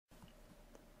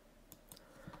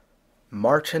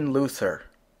Martin Luther,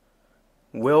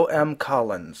 Will M.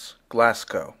 Collins,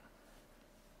 Glasgow.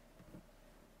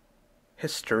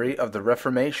 History of the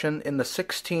Reformation in the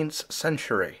 16th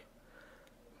Century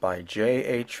by J.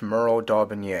 H. Merle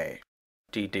Daubigny,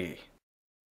 D.D.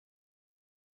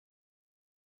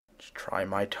 Let's try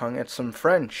my tongue at some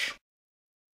French.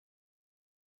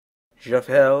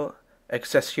 J'appelle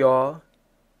accessoire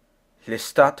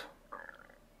l'état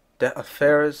des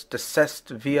affaires de cette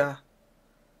vie.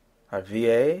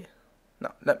 No,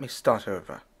 let me start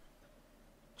over.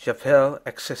 J'appelle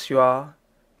accessoire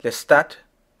l'état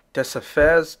des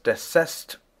affaires de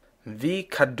cette vie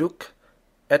caduque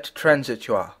et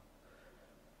transitoire.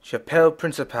 J'appelle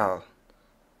principal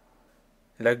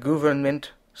le gouvernement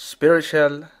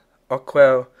spirituel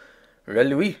auquel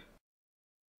reluit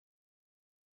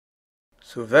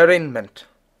souverainement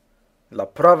la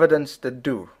providence de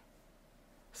Dieu.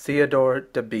 Theodore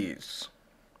de Beze.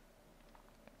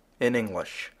 In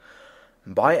English,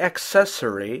 by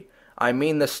accessory, I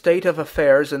mean the state of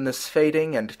affairs in this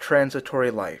fading and transitory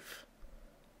life.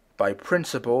 By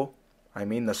principle, I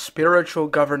mean the spiritual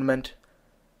government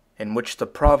in which the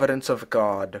providence of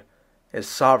God is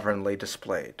sovereignly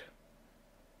displayed.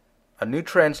 A New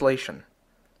Translation,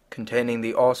 containing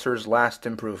the author's last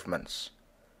improvements.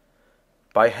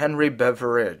 By Henry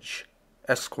Beveridge,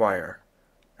 Esquire,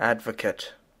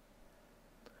 Advocate.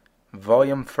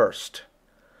 Volume 1st.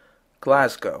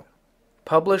 Glasgow.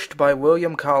 Published by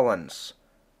William Collins.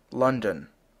 London.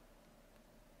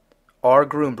 R.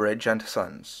 Groombridge and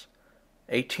Sons.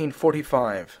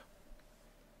 1845.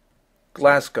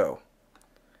 Glasgow.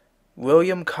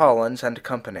 William Collins and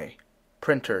Company.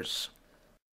 Printers.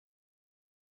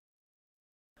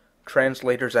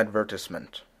 Translator's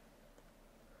Advertisement.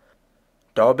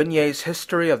 Daubigny's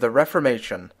History of the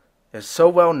Reformation is so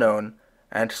well known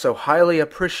and so highly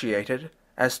appreciated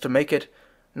as to make it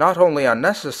not only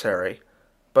unnecessary,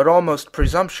 but almost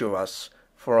presumptuous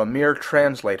for a mere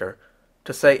translator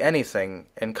to say anything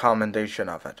in commendation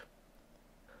of it.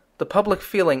 The public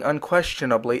feeling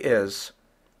unquestionably is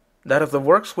that of the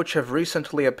works which have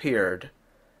recently appeared,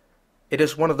 it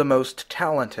is one of the most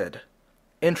talented,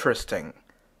 interesting,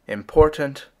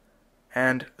 important,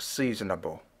 and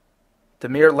seasonable. The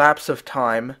mere lapse of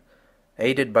time,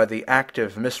 aided by the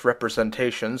active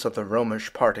misrepresentations of the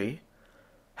Romish party,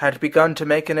 had begun to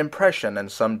make an impression in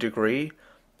some degree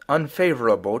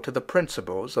unfavorable to the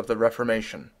principles of the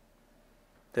Reformation.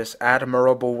 This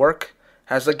admirable work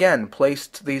has again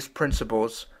placed these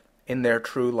principles in their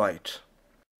true light.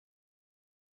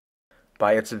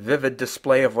 By its vivid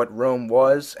display of what Rome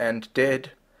was and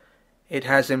did, it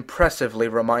has impressively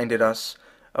reminded us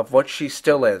of what she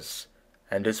still is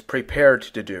and is prepared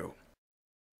to do.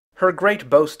 Her great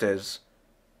boast is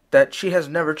that she has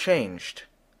never changed.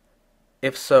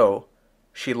 If so,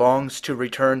 she longs to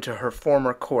return to her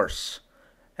former course,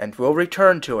 and will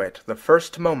return to it the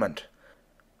first moment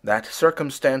that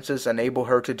circumstances enable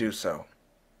her to do so.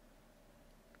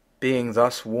 Being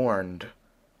thus warned,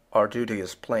 our duty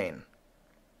is plain.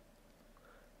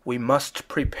 We must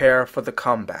prepare for the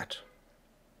combat.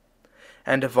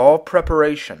 And of all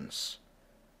preparations,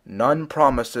 none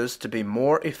promises to be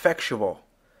more effectual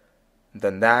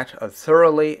than that of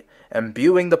thoroughly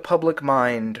imbuing the public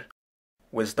mind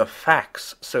with the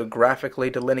facts so graphically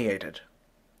delineated,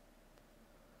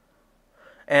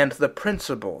 and the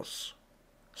principles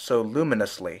so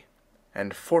luminously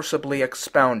and forcibly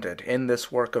expounded in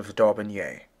this work of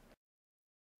Daubigny.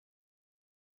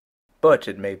 But,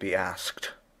 it may be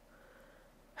asked,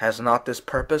 has not this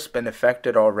purpose been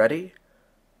effected already?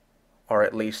 Or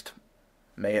at least,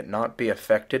 may it not be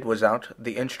effected without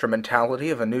the instrumentality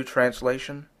of a new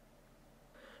translation?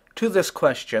 To this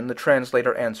question the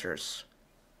translator answers.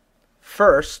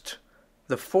 First,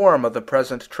 the form of the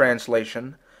present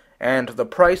translation, and the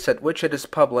price at which it is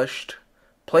published,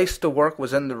 placed the work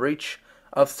within the reach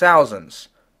of thousands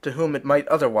to whom it might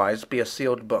otherwise be a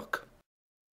sealed book.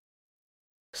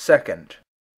 Second,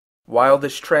 while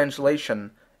this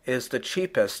translation is the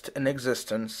cheapest in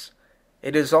existence,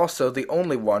 it is also the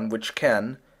only one which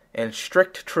can, in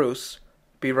strict truth,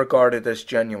 be regarded as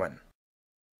genuine.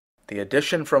 The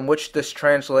edition from which this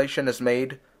translation is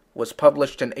made was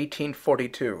published in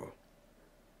 1842.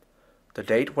 The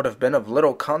date would have been of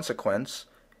little consequence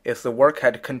if the work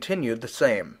had continued the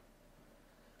same.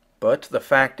 But the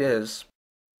fact is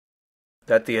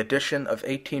that the edition of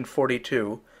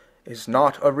 1842 is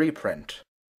not a reprint,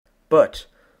 but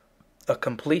a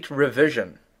complete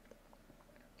revision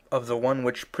of the one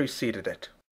which preceded it.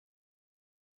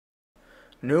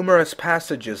 Numerous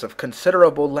passages of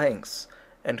considerable length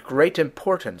and great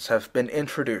importance have been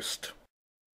introduced,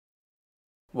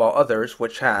 while others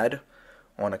which had,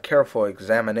 on a careful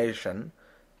examination,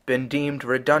 been deemed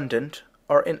redundant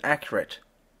or inaccurate,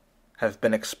 have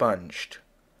been expunged.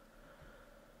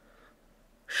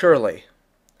 Surely,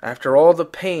 after all the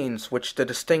pains which the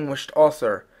distinguished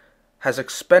author has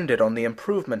expended on the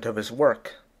improvement of his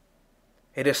work,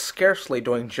 it is scarcely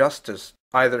doing justice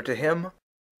either to him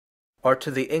or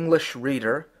to the English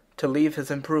reader to leave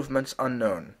his improvements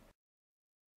unknown.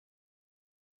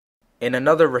 In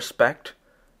another respect,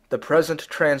 the present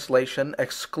translation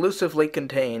exclusively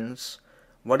contains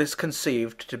what is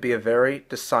conceived to be a very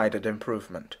decided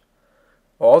improvement.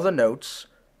 All the notes,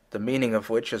 the meaning of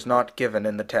which is not given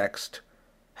in the text,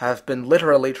 have been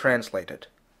literally translated.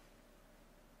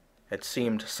 It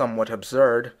seemed somewhat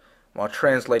absurd, while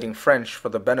translating French for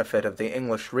the benefit of the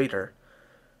English reader,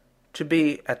 to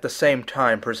be at the same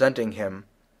time presenting him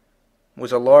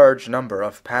with a large number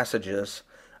of passages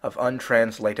of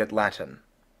untranslated Latin.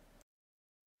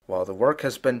 While the work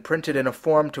has been printed in a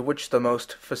form to which the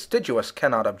most fastidious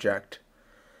cannot object,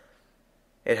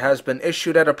 it has been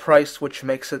issued at a price which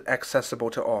makes it accessible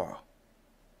to all.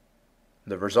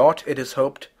 The result, it is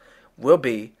hoped, will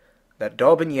be that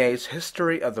d'Aubigné's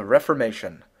History of the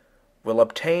Reformation will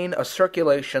obtain a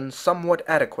circulation somewhat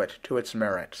adequate to its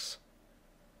merits,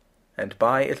 and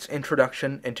by its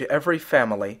introduction into every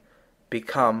family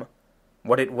become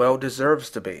what it well deserves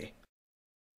to be,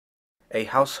 a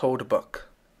household book.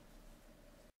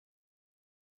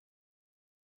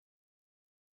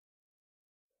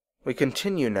 We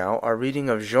continue now our reading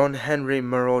of Jean-Henri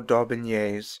Merle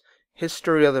d'Aubigné's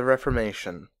History of the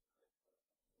Reformation,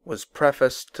 was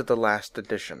prefaced to the last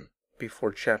edition,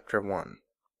 before Chapter 1.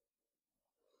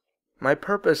 My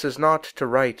purpose is not to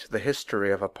write the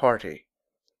history of a party,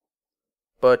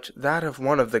 but that of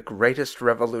one of the greatest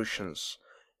revolutions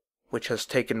which has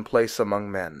taken place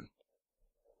among men,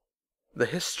 the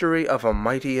history of a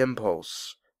mighty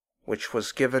impulse which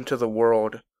was given to the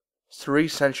world 3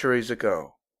 centuries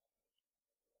ago,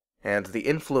 and the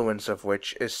influence of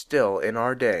which is still in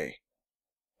our day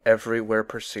everywhere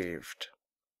perceived.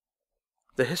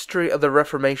 The history of the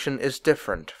Reformation is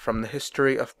different from the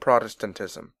history of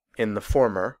Protestantism. In the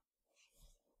former,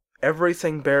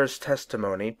 everything bears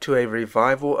testimony to a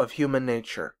revival of human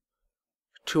nature,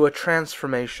 to a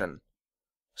transformation,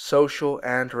 social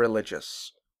and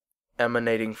religious,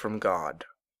 emanating from God.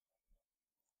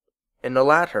 In the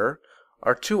latter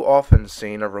are too often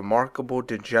seen a remarkable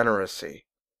degeneracy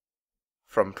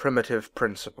from primitive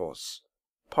principles,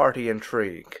 party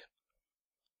intrigue,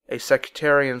 a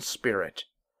sectarian spirit,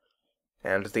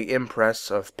 and the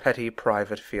impress of petty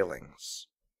private feelings.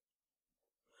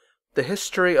 The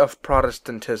history of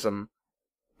Protestantism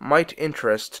might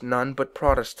interest none but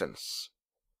Protestants.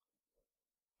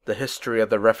 The history of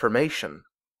the Reformation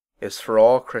is for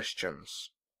all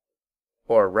Christians,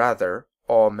 or rather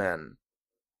all men.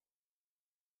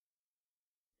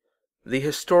 The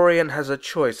historian has a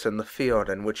choice in the field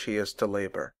in which he is to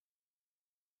labor.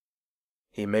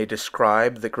 He may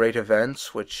describe the great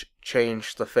events which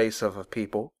changed the face of a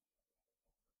people,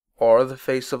 or the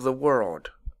face of the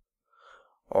world,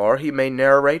 or he may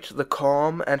narrate the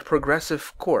calm and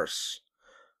progressive course,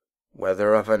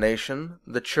 whether of a nation,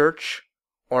 the Church,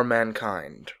 or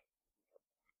mankind,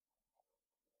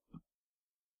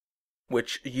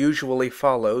 which usually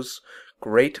follows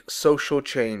great social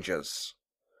changes.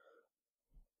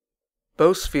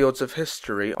 Both fields of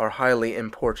history are highly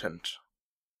important,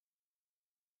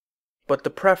 but the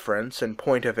preference in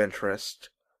point of interest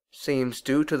seems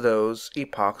due to those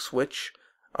epochs which,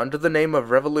 under the name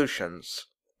of revolutions,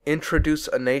 introduce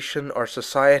a nation or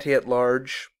society at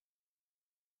large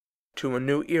to a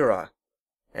new era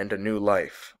and a new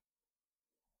life.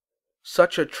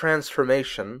 Such a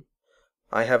transformation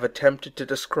I have attempted to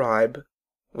describe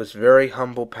with very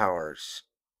humble powers,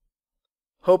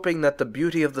 hoping that the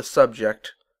beauty of the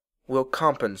subject will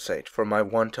compensate for my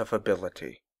want of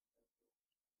ability.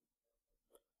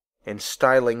 In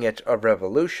styling it a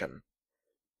revolution,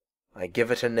 I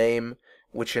give it a name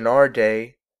which in our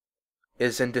day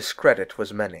is in discredit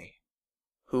with many,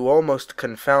 who almost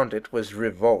confound it with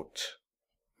revolt.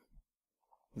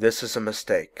 This is a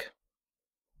mistake.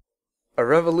 A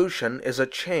revolution is a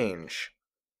change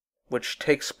which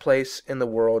takes place in the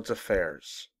world's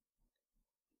affairs.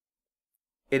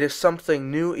 It is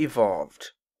something new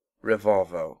evolved,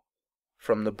 revolvo,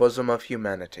 from the bosom of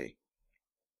humanity.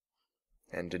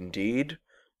 And indeed,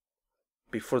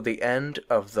 before the end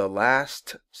of the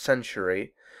last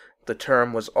century, the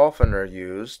term was oftener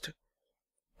used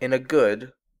in a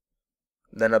good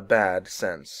than a bad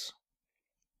sense.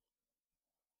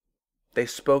 They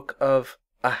spoke of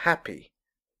a happy,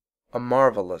 a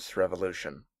marvelous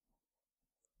revolution.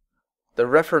 The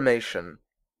Reformation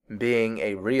being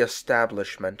a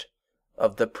re-establishment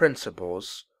of the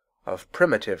principles of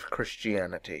primitive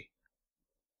Christianity,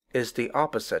 is the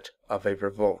opposite of a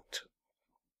revolt.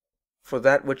 For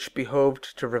that which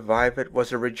behoved to revive it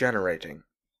was a regenerating,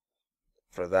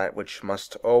 for that which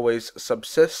must always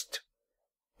subsist,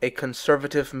 a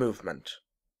conservative movement.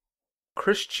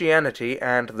 Christianity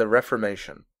and the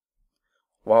Reformation,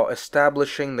 while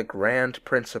establishing the grand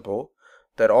principle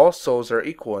that all souls are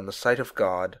equal in the sight of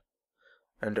God,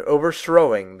 and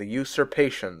overthrowing the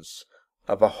usurpations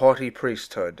of a haughty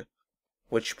priesthood,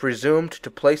 which presumed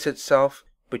to place itself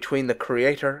between the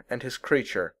Creator and his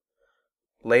creature,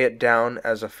 lay it down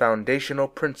as a foundational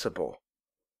principle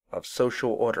of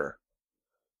social order,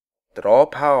 that all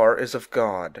power is of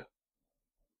God,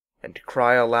 and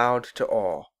cry aloud to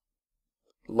all,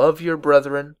 love your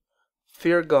brethren,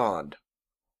 fear God,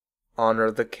 honor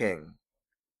the King.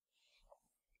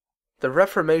 The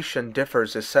Reformation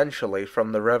differs essentially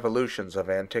from the revolutions of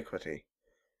antiquity,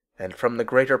 and from the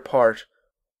greater part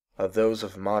of those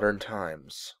of modern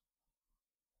times.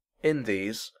 In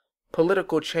these,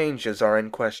 political changes are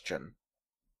in question,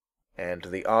 and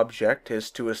the object is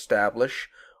to establish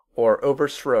or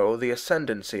overthrow the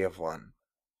ascendancy of one,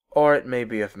 or it may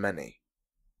be of many.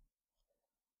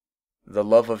 The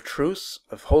love of truth,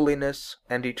 of holiness,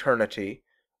 and eternity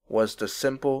was the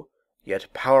simple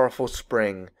yet powerful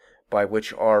spring by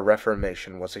which our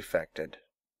Reformation was effected.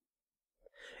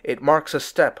 It marks a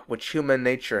step which human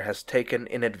nature has taken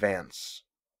in advance.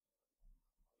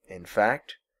 In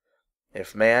fact,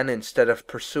 if man, instead of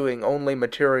pursuing only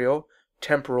material,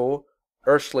 temporal,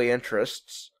 earthly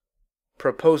interests,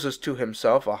 proposes to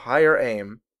himself a higher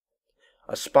aim,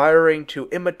 aspiring to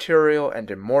immaterial and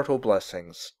immortal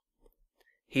blessings,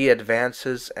 he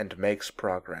advances and makes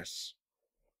progress.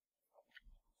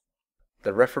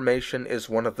 The Reformation is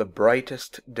one of the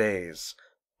brightest days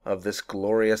of this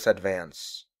glorious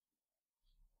advance.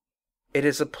 It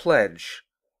is a pledge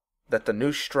that the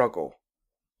new struggle,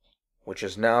 which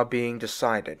is now being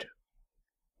decided,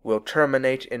 will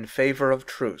terminate in favor of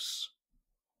truth,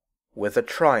 with a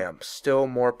triumph still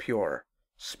more pure,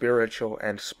 spiritual,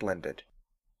 and splendid.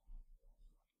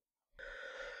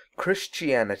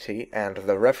 Christianity and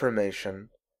the Reformation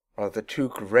are the two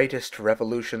greatest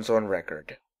revolutions on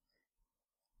record.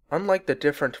 Unlike the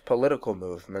different political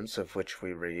movements of which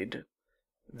we read,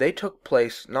 they took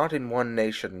place not in one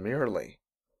nation merely,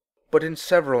 but in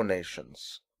several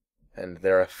nations, and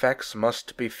their effects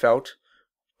must be felt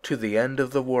to the end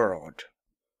of the world.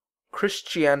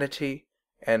 Christianity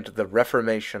and the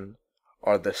Reformation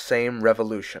are the same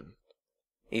revolution,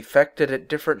 effected at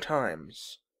different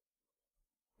times,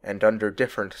 and under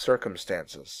different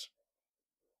circumstances.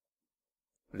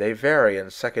 They vary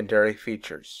in secondary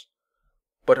features,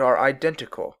 but are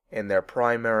identical in their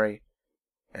primary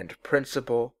and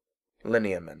principal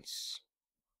lineaments.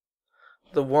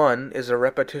 The one is a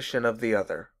repetition of the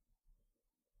other.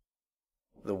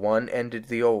 The one ended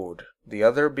the old, the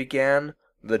other began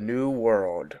the new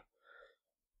world.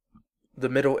 The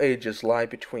Middle Ages lie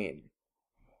between.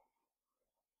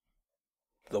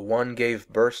 The one gave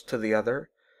birth to the other,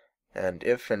 and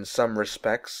if in some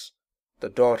respects the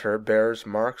daughter bears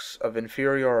marks of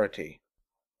inferiority,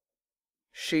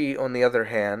 she, on the other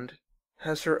hand,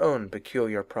 has her own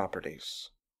peculiar properties.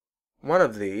 One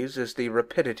of these is the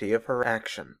rapidity of her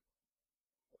action.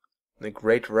 The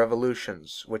great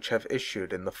revolutions which have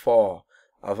issued in the fall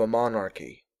of a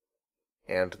monarchy,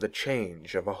 and the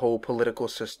change of a whole political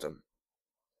system,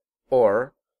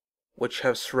 or which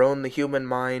have thrown the human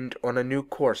mind on a new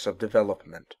course of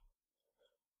development,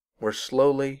 were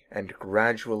slowly and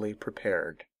gradually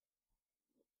prepared.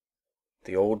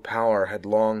 The old power had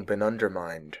long been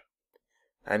undermined,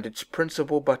 and its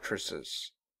principal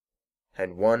buttresses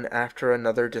had one after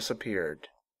another disappeared.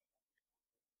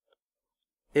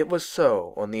 It was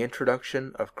so on the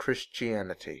introduction of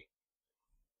Christianity.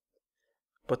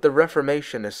 But the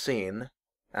Reformation is seen,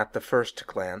 at the first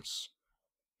glance,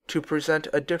 to present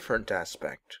a different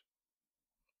aspect.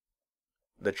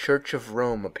 The Church of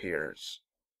Rome appears,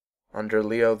 under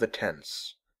Leo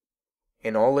X,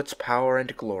 in all its power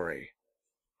and glory.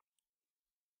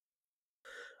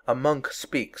 A monk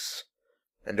speaks,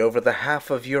 and over the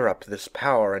half of Europe this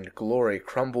power and glory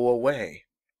crumble away,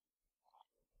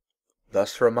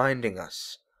 thus reminding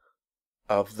us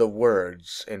of the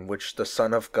words in which the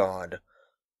Son of God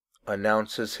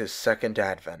announces his second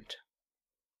advent.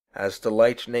 As the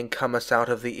lightning cometh out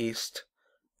of the east,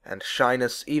 and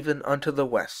shineth even unto the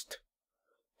west,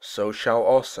 so shall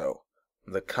also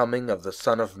the coming of the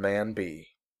Son of Man be.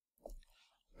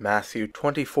 Matthew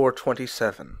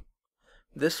 24:27.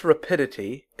 This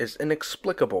rapidity is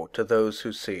inexplicable to those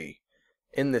who see,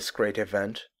 in this great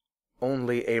event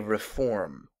only a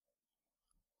reform,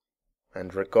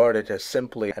 and regard it as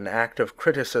simply an act of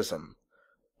criticism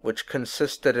which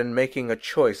consisted in making a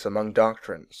choice among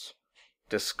doctrines,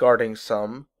 discarding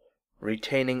some,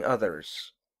 retaining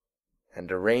others,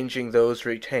 and arranging those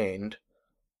retained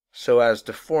so as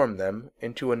to form them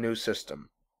into a new system.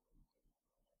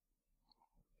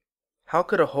 How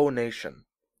could a whole nation,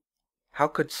 how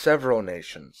could several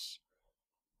nations,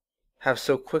 have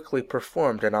so quickly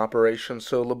performed an operation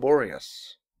so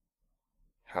laborious?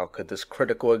 How could this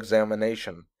critical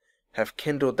examination have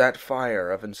kindled that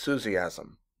fire of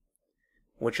enthusiasm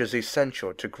which is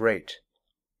essential to great,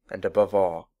 and above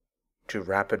all, to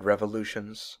rapid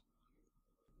revolutions?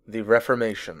 The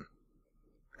Reformation,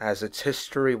 as its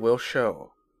history will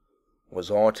show, was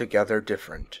altogether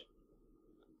different.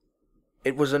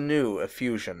 It was a new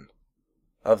effusion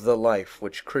of the life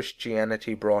which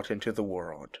Christianity brought into the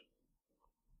world.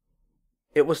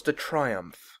 It was the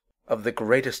triumph of the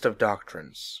greatest of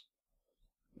doctrines.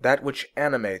 That which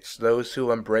animates those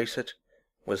who embrace it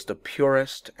was the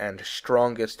purest and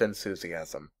strongest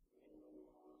enthusiasm.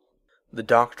 The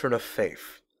doctrine of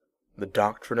faith, the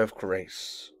doctrine of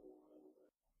grace.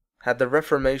 Had the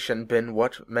Reformation been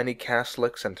what many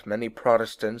Catholics and many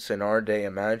Protestants in our day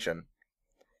imagine,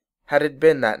 had it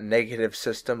been that negative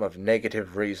system of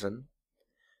negative reason,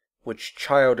 which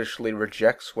childishly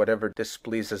rejects whatever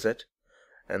displeases it,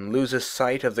 and loses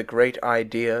sight of the great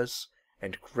ideas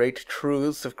and great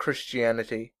truths of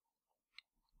Christianity,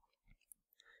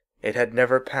 it had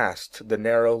never passed the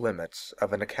narrow limits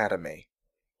of an academy,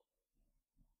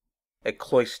 a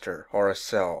cloister, or a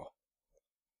cell.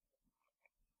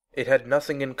 It had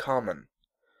nothing in common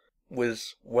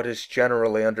with what is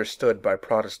generally understood by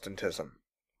Protestantism.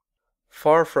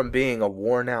 Far from being a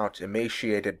worn-out,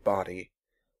 emaciated body,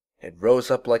 it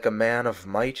rose up like a man of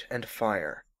might and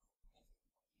fire.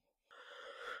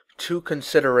 Two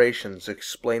considerations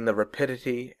explain the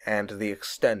rapidity and the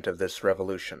extent of this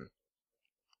revolution.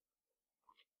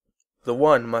 The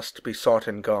one must be sought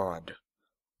in God,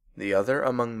 the other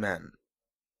among men.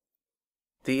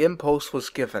 The impulse was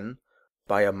given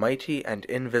by a mighty and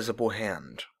invisible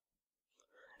hand,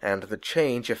 and the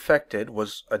change effected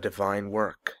was a divine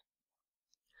work.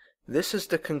 This is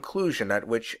the conclusion at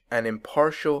which an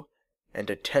impartial and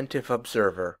attentive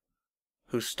observer,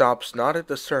 who stops not at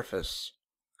the surface,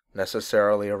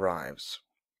 necessarily arrives.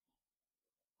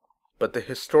 But the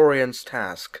historian's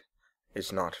task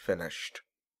is not finished,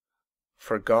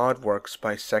 for God works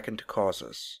by second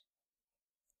causes.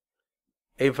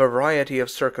 A variety of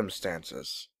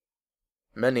circumstances,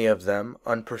 many of them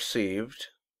unperceived,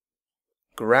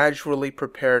 gradually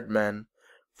prepared men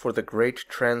for the great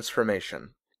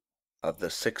transformation of the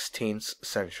 16th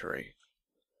century,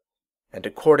 and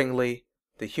accordingly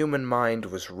the human mind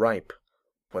was ripe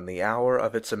when the hour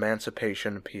of its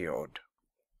emancipation pealed.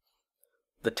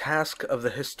 The task of the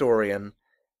historian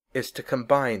is to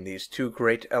combine these two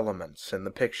great elements in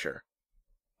the picture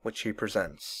which he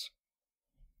presents,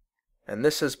 and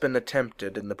this has been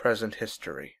attempted in the present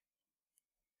history.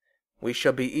 We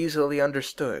shall be easily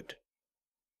understood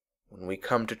when we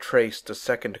come to trace the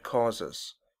second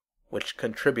causes which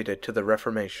contributed to the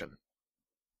Reformation.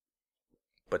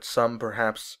 But some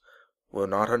perhaps will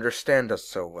not understand us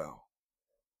so well,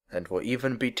 and will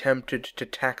even be tempted to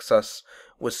tax us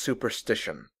with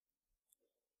superstition,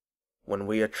 when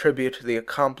we attribute the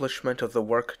accomplishment of the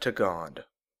work to God.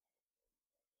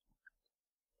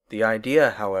 The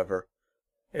idea, however,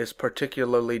 is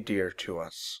particularly dear to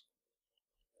us.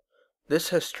 This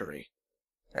history,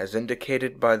 as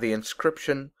indicated by the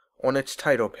inscription on its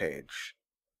title page,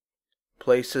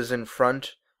 places in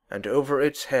front and over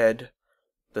its head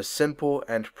the simple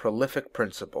and prolific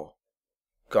principle,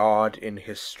 God in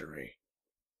history.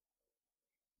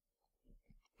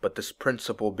 But this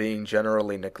principle being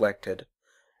generally neglected,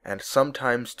 and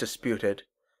sometimes disputed,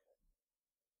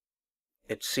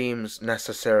 it seems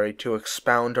necessary to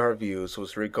expound our views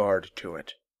with regard to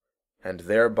it, and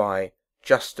thereby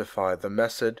justify the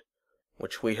method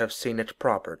which we have seen it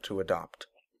proper to adopt.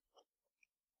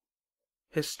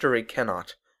 History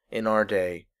cannot, in our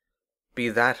day, be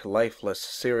that lifeless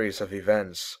series of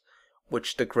events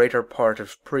which the greater part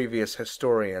of previous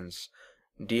historians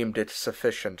deemed it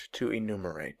sufficient to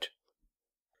enumerate.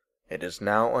 It is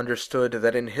now understood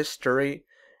that in history,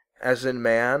 as in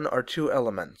man, are two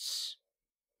elements,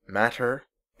 matter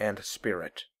and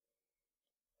spirit.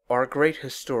 Our great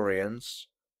historians,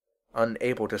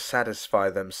 unable to satisfy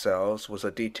themselves with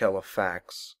a detail of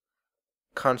facts,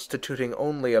 constituting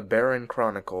only a barren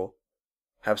chronicle,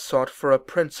 have sought for a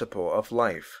principle of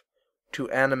life to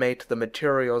animate the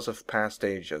materials of past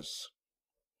ages.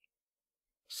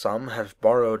 Some have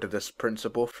borrowed this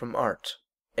principle from art,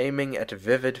 aiming at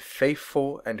vivid,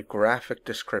 faithful, and graphic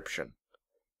description,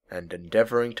 and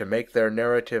endeavoring to make their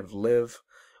narrative live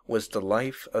with the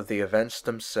life of the events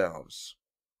themselves.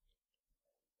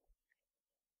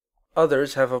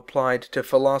 Others have applied to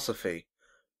philosophy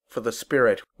for the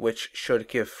spirit which should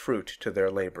give fruit to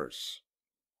their labors.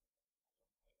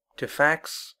 To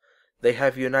facts they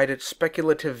have united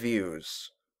speculative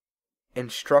views,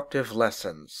 instructive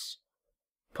lessons,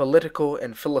 political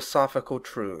and philosophical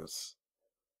truths,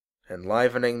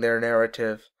 enlivening their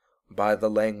narrative by the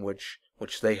language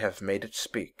which they have made it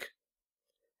speak,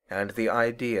 and the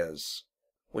ideas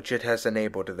which it has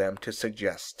enabled them to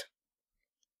suggest.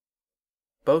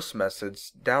 Both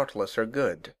methods doubtless are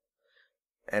good,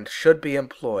 and should be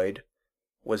employed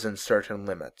within certain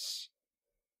limits.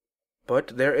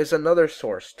 But there is another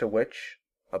source to which,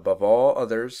 above all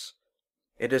others,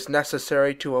 it is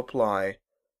necessary to apply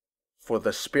for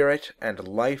the spirit and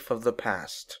life of the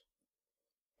past.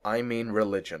 I mean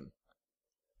religion.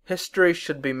 History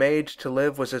should be made to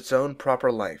live with its own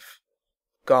proper life.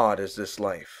 God is this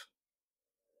life.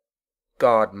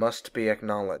 God must be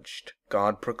acknowledged,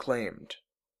 God proclaimed,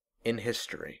 in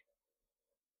history.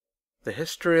 The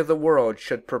history of the world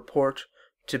should purport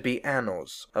to be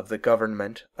annals of the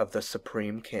government of the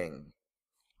Supreme King.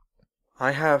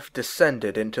 I have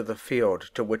descended into the field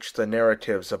to which the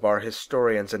narratives of our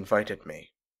historians invited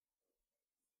me,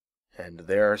 and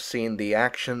there are seen the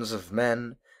actions of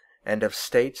men and of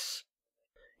states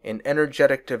in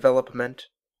energetic development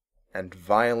and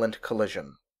violent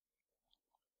collision.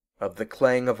 Of the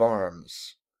clang of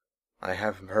arms I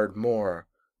have heard more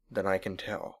than I can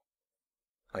tell.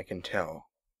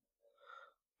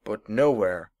 But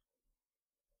nowhere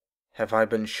have I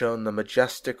been shown the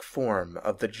majestic form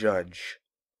of the judge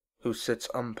who sits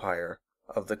umpire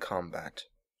of the combat.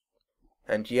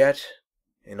 And yet,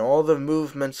 in all the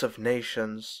movements of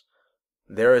nations,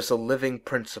 there is a living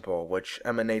principle which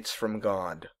emanates from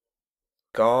God.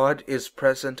 God is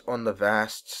present on the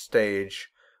vast stage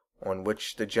on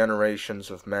which the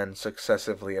generations of men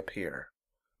successively appear.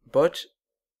 But,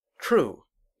 true,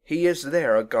 he is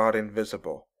there, a God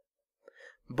invisible.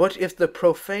 But if the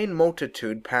profane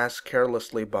multitude pass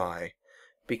carelessly by,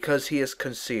 because he is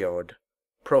concealed,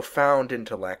 profound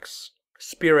intellects,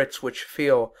 spirits which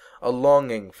feel a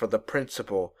longing for the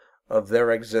principle of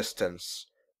their existence,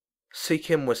 seek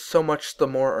him with so much the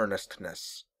more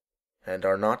earnestness, and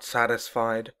are not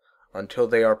satisfied until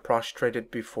they are prostrated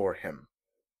before him.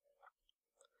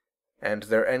 And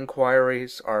their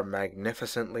enquiries are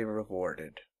magnificently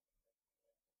rewarded.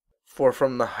 For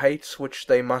from the heights which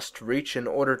they must reach in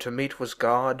order to meet with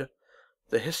God,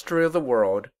 the history of the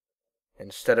world,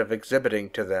 instead of exhibiting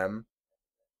to them,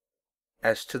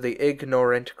 as to the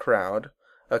ignorant crowd,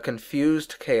 a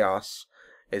confused chaos,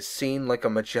 is seen like a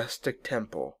majestic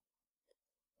temple,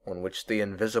 on which the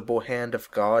invisible hand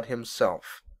of God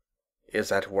himself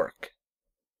is at work,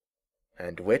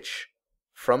 and which,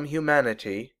 from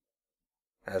humanity,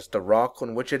 as the rock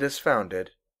on which it is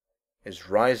founded, is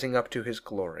rising up to his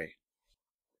glory.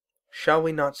 Shall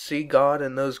we not see God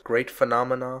in those great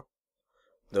phenomena,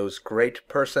 those great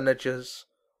personages,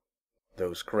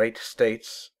 those great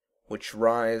states, which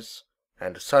rise,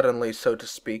 and suddenly, so to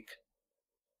speak,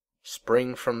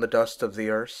 spring from the dust of the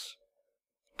earth,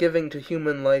 giving to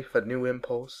human life a new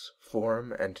impulse,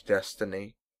 form, and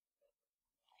destiny?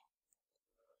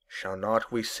 Shall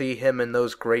not we see him in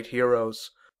those great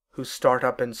heroes who start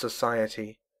up in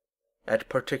society, at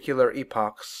particular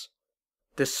epochs,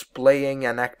 displaying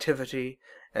an activity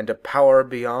and a power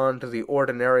beyond the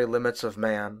ordinary limits of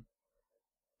man,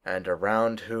 and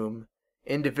around whom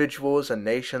individuals and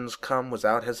nations come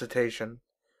without hesitation,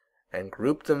 and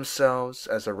group themselves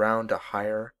as around a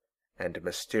higher and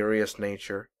mysterious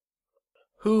nature?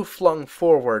 Who flung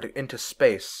forward into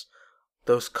space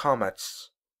those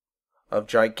comets of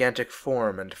gigantic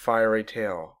form and fiery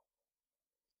tail,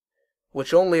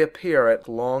 which only appear at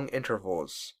long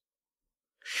intervals,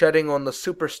 shedding on the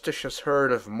superstitious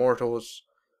herd of mortals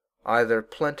either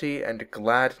plenty and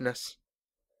gladness,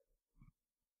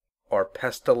 or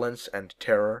pestilence and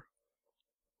terror?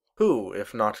 Who,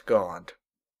 if not God?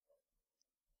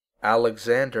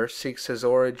 Alexander seeks his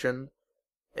origin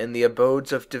in the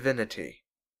abodes of divinity,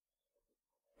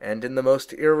 and in the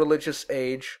most irreligious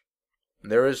age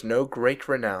there is no great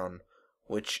renown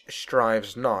which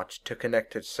strives not to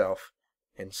connect itself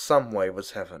in some way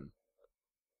with heaven.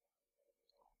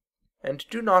 And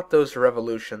do not those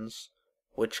revolutions,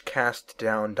 which cast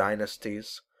down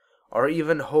dynasties, or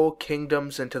even whole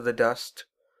kingdoms into the dust,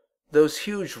 those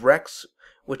huge wrecks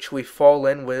which we fall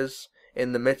in with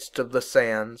in the midst of the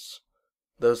sands,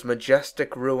 those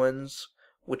majestic ruins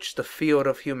which the field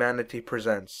of humanity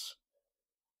presents.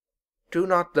 Do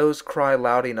not those cry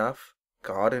loud enough,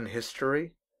 God in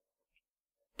history?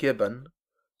 Gibbon,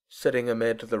 sitting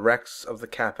amid the wrecks of the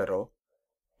Capitol,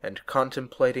 and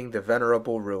contemplating the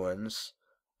venerable ruins,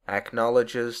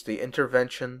 acknowledges the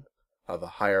intervention of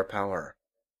a higher power.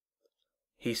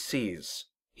 He sees,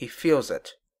 he feels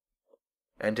it,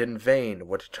 and in vain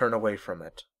would turn away from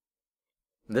it.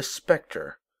 This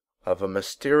spectre of a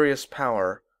mysterious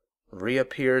power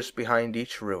reappears behind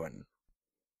each ruin,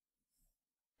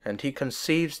 and he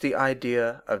conceives the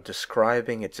idea of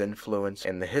describing its influence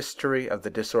in the history of the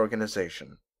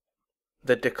disorganization,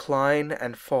 the decline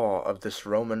and fall of this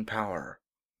Roman power,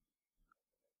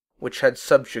 which had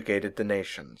subjugated the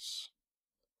nations.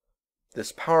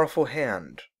 This powerful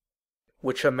hand,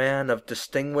 which a man of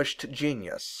distinguished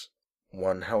genius,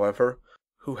 one, however,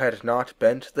 who had not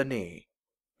bent the knee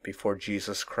before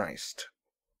Jesus Christ,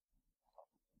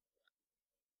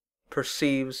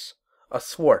 perceives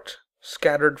athwart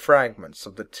scattered fragments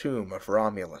of the tomb of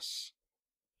Romulus,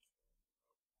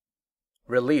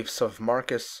 reliefs of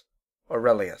Marcus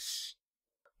Aurelius,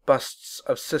 busts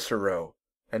of Cicero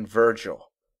and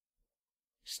Virgil,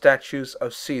 statues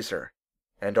of Caesar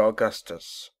and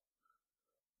Augustus,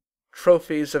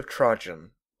 trophies of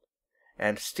Trajan,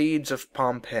 and steeds of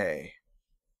Pompey.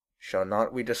 Shall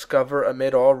not we discover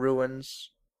amid all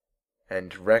ruins,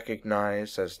 and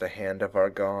recognize as the hand of our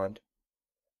God?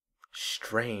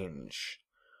 Strange,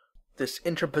 this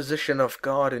interposition of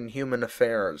God in human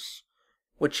affairs,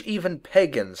 which even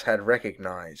pagans had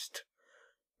recognized,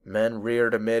 men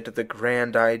reared amid the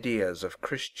grand ideas of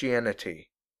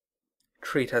Christianity,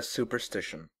 treat as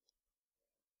superstition.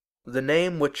 The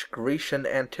name which Grecian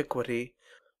antiquity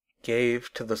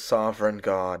gave to the sovereign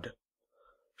God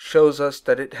shows us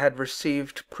that it had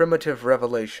received primitive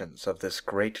revelations of this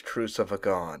great truth of a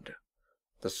God,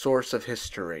 the source of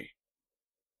history,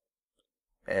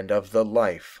 and of the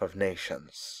life of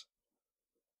nations.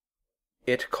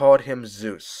 It called him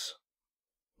Zeus,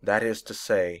 that is to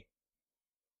say,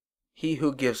 he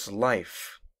who gives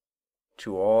life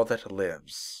to all that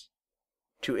lives,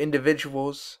 to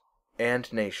individuals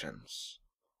and nations.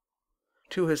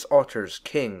 To his altars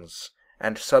kings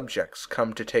and subjects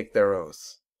come to take their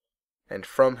oath, and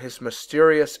from his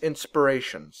mysterious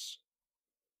inspirations,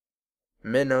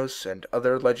 Minos and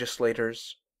other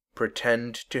legislators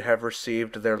pretend to have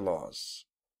received their laws.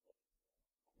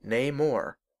 Nay,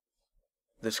 more,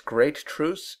 this great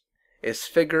truth is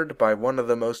figured by one of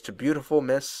the most beautiful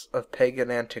myths of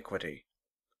pagan antiquity.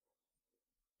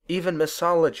 Even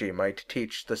mythology might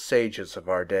teach the sages of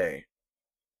our day.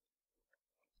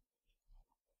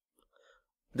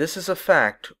 This is a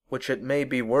fact which it may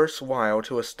be worth while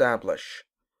to establish.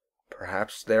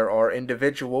 Perhaps there are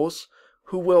individuals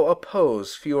who will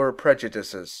oppose fewer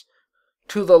prejudices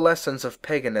to the lessons of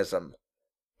paganism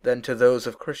than to those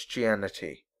of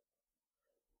Christianity.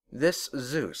 This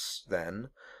Zeus, then,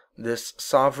 this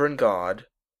sovereign God,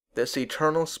 this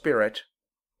eternal spirit,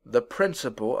 the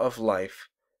principle of life,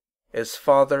 is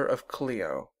father of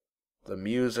Clio, the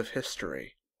muse of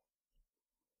history,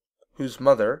 whose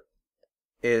mother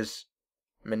is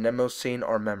Mnemosyne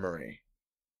or memory.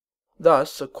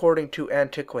 Thus, according to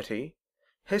antiquity,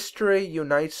 history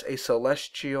unites a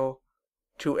celestial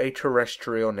to a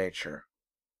terrestrial nature.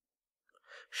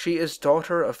 She is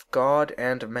daughter of God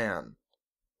and man.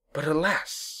 But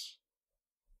alas!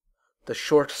 The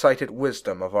short-sighted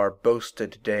wisdom of our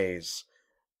boasted days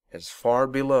is far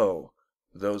below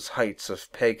those heights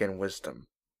of pagan wisdom.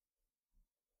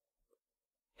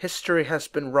 History has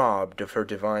been robbed of her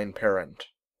divine parent,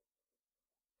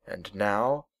 and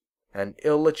now, an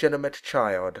illegitimate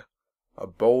child, a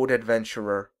bold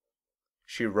adventurer,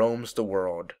 she roams the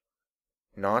world,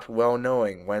 not well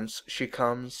knowing whence she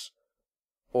comes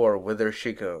or whither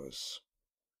she goes.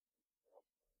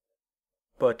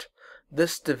 But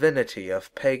this divinity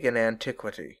of pagan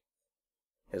antiquity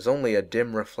is only a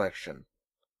dim reflection,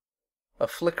 a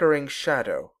flickering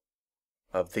shadow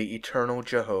of the eternal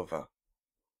Jehovah.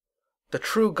 The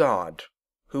true God,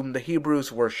 whom the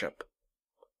Hebrews worship,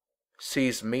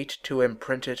 sees meet to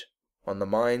imprint it on the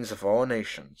minds of all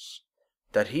nations,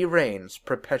 that he reigns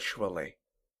perpetually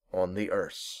on the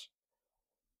earth,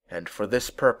 and for this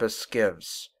purpose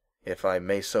gives, if I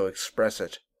may so express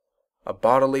it, a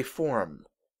bodily form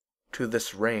to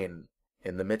this reign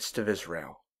in the midst of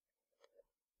Israel.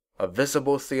 A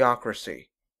visible theocracy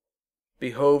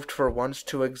behoved for once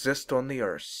to exist on the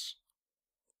earth,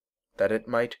 that it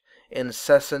might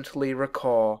incessantly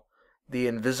recall the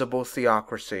invisible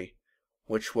theocracy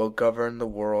which will govern the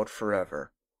world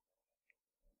forever.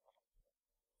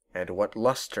 And what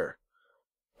luster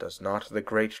does not the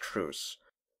great truce,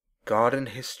 God in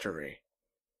history,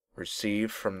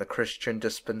 receive from the Christian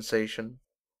dispensation?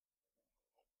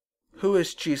 Who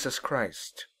is Jesus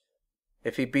Christ,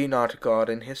 if he be not God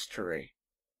in history?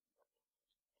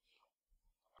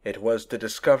 It was the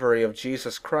discovery of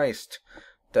Jesus Christ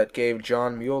that gave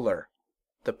John Mueller,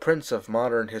 the prince of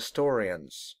modern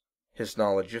historians, his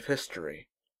knowledge of history.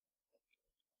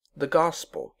 The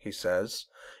gospel, he says,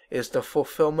 is the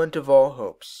fulfillment of all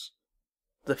hopes,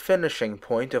 the finishing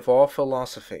point of all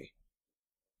philosophy,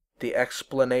 the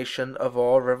explanation of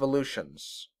all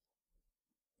revolutions,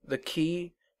 the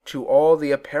key to all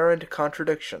the apparent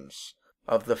contradictions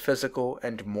of the physical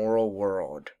and moral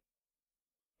world.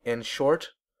 In short,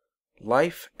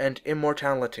 life and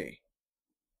immortality.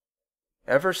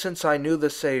 Ever since I knew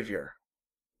the Savior,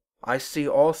 I see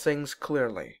all things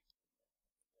clearly.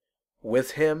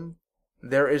 With him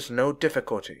there is no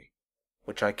difficulty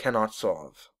which I cannot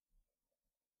solve.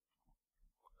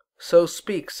 So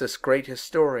speaks this great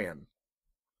historian.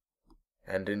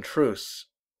 And in truth,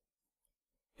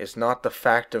 is not the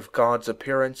fact of God's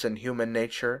appearance in human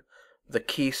nature the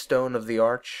keystone of the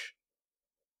arch,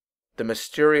 the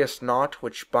mysterious knot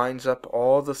which binds up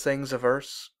all the things of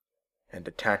earth and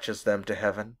attaches them to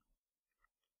heaven?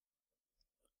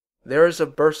 There is a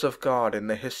birth of God in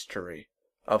the history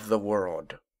of the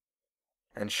world,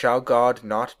 and shall God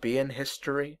not be in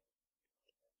history?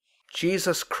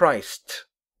 Jesus Christ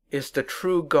is the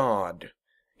true God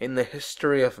in the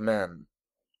history of men.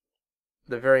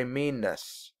 The very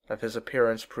meanness of his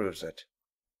appearance proves it.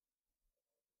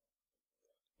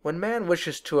 When man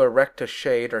wishes to erect a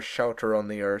shade or shelter on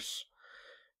the earth,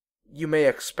 you may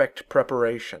expect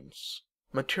preparations,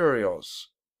 materials,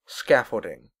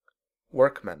 scaffolding,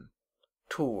 workmen,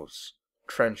 tools,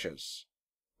 trenches,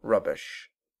 rubbish.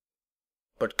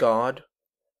 But God,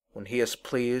 when he is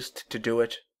pleased to do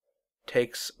it,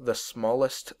 takes the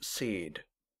smallest seed,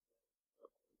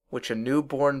 which a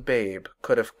newborn babe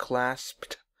could have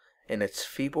clasped in its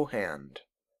feeble hand,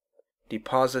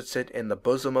 deposits it in the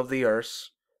bosom of the earth,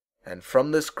 and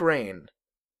from this grain,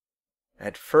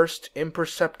 at first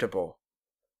imperceptible,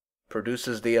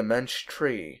 produces the immense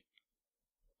tree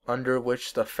under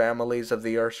which the families of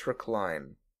the earth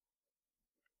recline.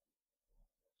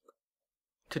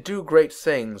 To do great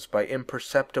things by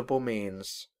imperceptible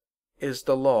means is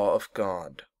the law of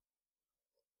God.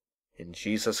 In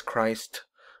Jesus Christ,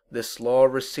 this law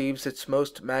receives its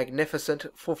most magnificent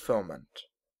fulfillment.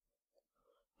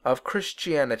 Of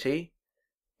Christianity,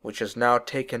 which has now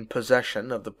taken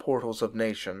possession of the portals of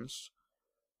nations,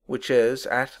 which is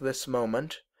at this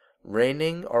moment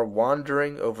reigning or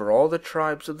wandering over all the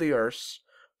tribes of the earth,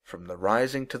 from the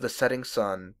rising to the setting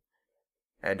sun,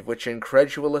 and which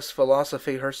incredulous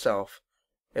philosophy herself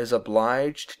is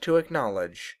obliged to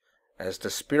acknowledge as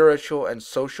the spiritual and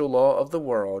social law of the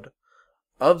world,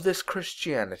 of this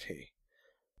Christianity,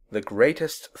 the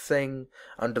greatest thing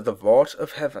under the vault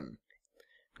of heaven,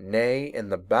 nay, in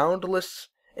the boundless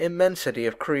immensity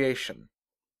of creation.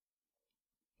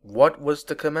 What was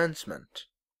the commencement?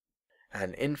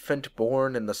 An infant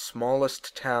born in the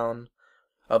smallest town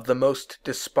of the most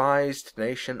despised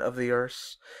nation of the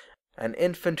earth, an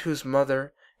infant whose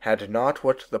mother had not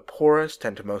what the poorest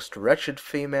and most wretched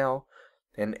female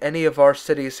in any of our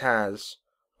cities has,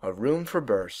 a room for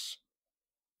birth,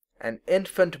 an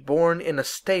infant born in a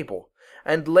stable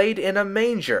and laid in a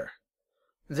manger.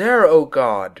 There, O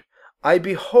God, I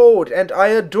behold and I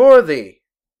adore thee.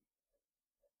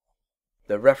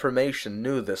 The Reformation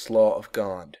knew this law of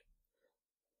God,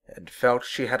 and felt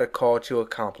she had a call to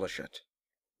accomplish it.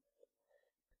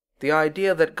 The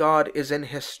idea that God is in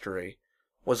history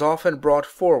was often brought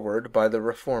forward by the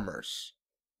Reformers.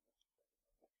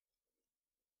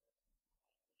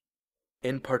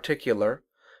 In particular,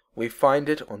 we find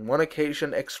it on one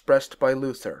occasion expressed by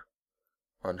Luther,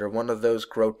 under one of those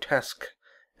grotesque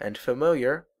and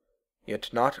familiar,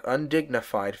 yet not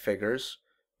undignified figures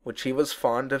which he was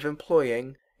fond of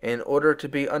employing in order to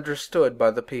be understood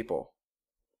by the people.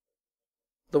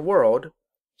 The world,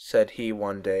 said he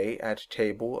one day at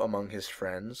table among his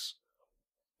friends,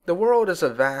 the world is a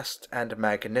vast and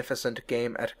magnificent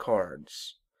game at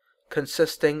cards,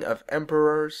 consisting of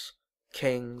emperors,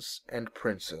 kings, and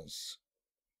princes.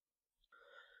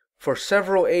 For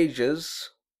several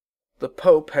ages the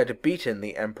Pope had beaten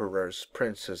the emperors,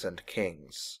 princes, and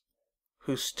kings,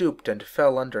 who stooped and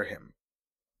fell under him.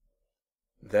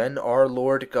 Then our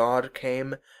Lord God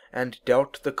came and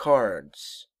dealt the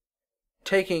cards,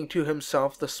 taking to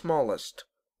himself the smallest,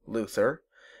 Luther,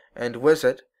 and with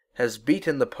it has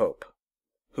beaten the Pope,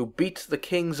 who beat the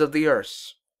kings of the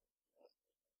earth.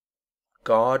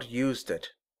 God used it,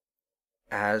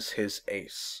 as his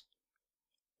ace.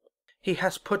 He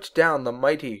has put down the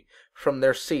mighty from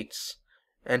their seats,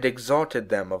 and exalted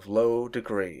them of low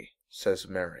degree, says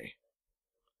Mary.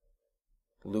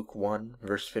 Luke 1,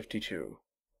 verse 52.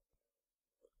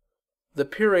 The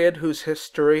period whose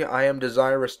history I am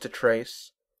desirous to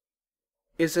trace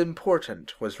is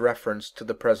important with reference to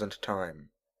the present time.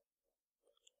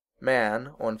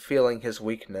 Man, on feeling his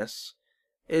weakness,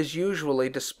 is usually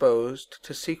disposed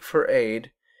to seek for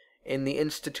aid in the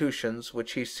institutions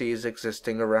which he sees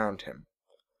existing around him,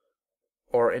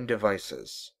 or in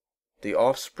devices, the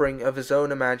offspring of his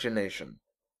own imagination.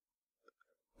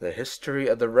 The history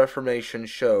of the Reformation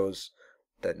shows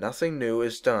that nothing new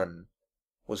is done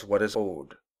with what is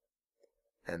old,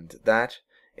 and that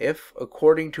if,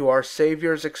 according to our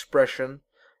Saviour's expression,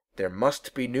 there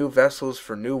must be new vessels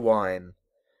for new wine,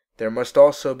 there must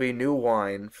also be new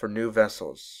wine for new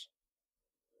vessels.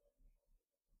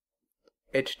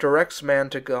 It directs man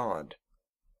to God,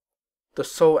 the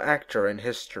sole actor in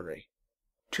history,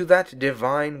 to that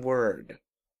divine word,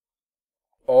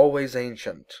 always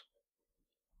ancient,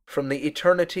 from the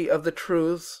eternity of the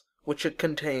truths which it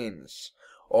contains,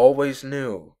 always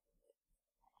new,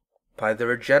 by the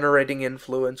regenerating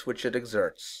influence which it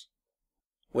exerts,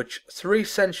 which 3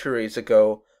 centuries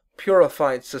ago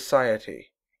purified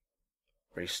society,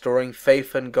 restoring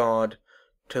faith in God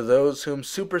to those whom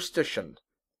superstition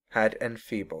had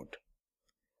enfeebled,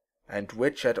 and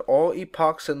which at all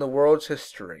epochs in the world's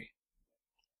history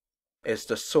is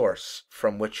the source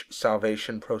from which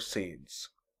salvation proceeds.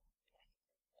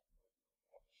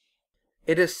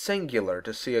 It is singular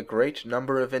to see a great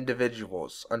number of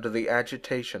individuals under the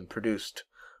agitation produced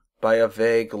by a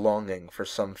vague longing for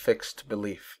some fixed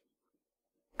belief,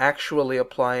 actually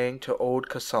applying to old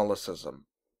Catholicism.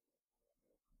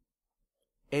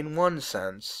 In one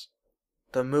sense,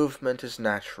 the movement is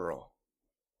natural.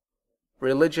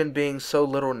 Religion being so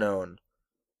little known,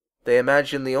 they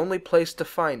imagine the only place to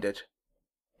find it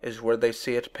is where they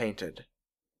see it painted,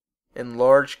 in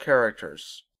large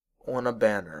characters, on a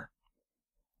banner,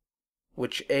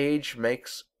 which age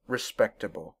makes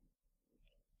respectable.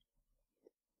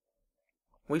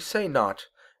 We say not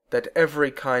that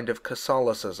every kind of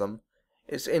Catholicism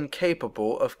is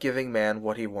incapable of giving man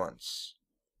what he wants.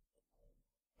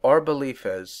 Our belief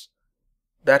is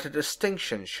that a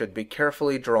distinction should be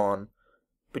carefully drawn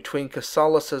between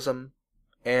Catholicism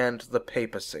and the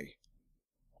papacy.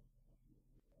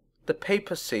 The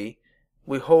papacy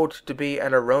we hold to be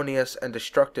an erroneous and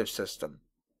destructive system,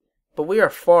 but we are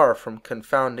far from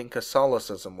confounding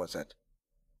Catholicism with it.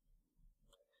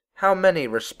 How many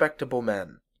respectable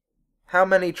men, how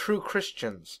many true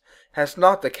Christians has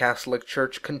not the Catholic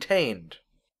Church contained?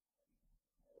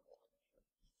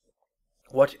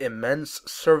 What immense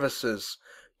services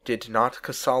did not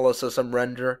Catholicism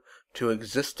render to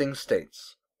existing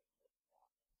states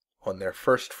on their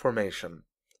first formation,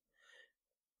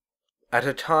 at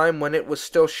a time when it was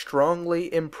still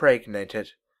strongly impregnated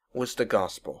with the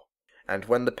gospel, and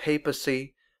when the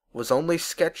papacy was only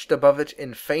sketched above it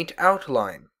in faint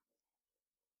outline.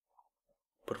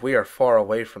 But we are far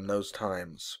away from those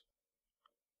times.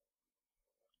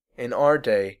 In our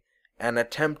day, an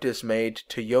attempt is made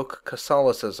to yoke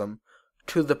Catholicism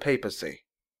to the papacy,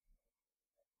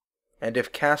 and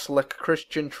if Catholic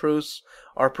Christian truths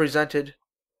are presented,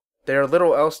 they are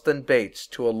little else than baits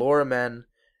to allure men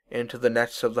into the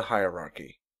nets of the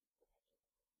hierarchy.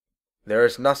 There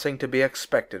is nothing to be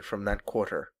expected from that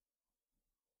quarter.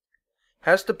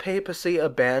 Has the papacy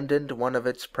abandoned one of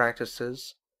its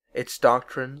practices, its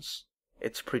doctrines,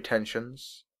 its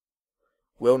pretensions?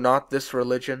 Will not this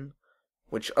religion,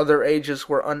 which other ages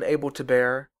were unable to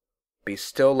bear, be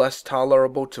still less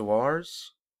tolerable to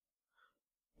ours?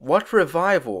 What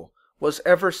revival was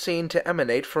ever seen to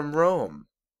emanate from Rome?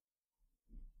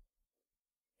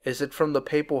 Is it from the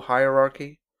papal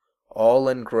hierarchy, all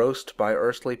engrossed by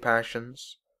earthly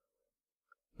passions,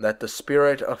 that the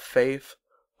spirit of faith,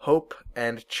 hope,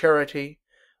 and charity,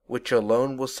 which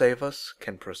alone will save us,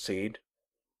 can proceed?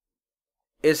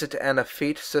 Is it an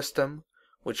effete system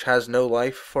which has no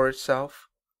life for itself,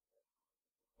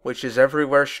 which is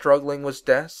everywhere struggling with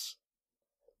death,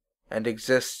 and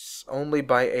exists only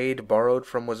by aid borrowed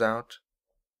from without,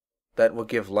 that will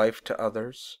give life to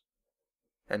others,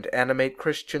 and animate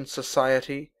Christian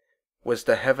society with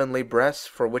the heavenly breath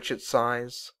for which it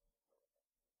sighs?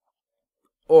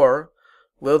 Or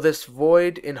will this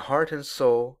void in heart and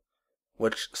soul,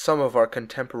 which some of our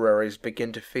contemporaries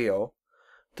begin to feel,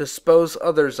 dispose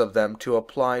others of them to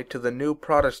apply to the new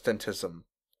Protestantism,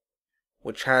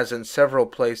 which has in several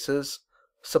places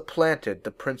supplanted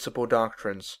the principal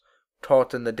doctrines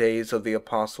taught in the days of the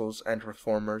apostles and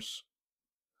reformers?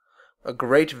 A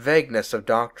great vagueness of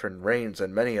doctrine reigns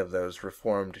in many of those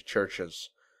Reformed churches,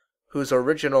 whose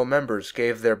original members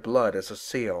gave their blood as a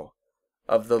seal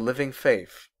of the living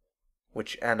faith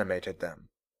which animated them.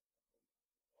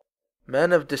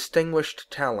 Men of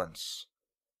distinguished talents,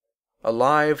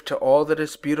 alive to all that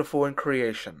is beautiful in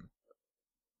creation,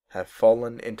 have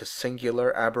fallen into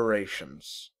singular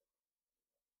aberrations.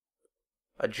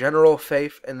 A general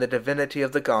faith in the divinity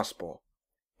of the gospel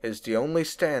is the only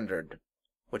standard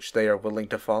which they are willing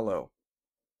to follow.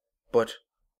 But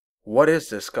what is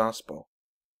this gospel?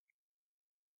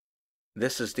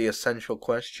 This is the essential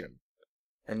question,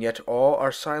 and yet all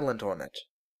are silent on it,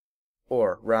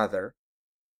 or rather,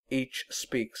 each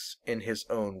speaks in his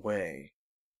own way.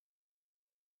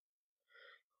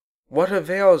 What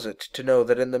avails it to know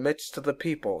that in the midst of the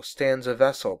people stands a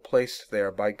vessel placed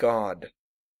there by God,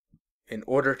 in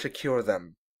order to cure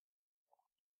them,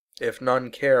 if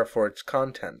none care for its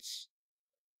contents,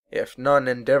 if none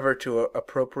endeavor to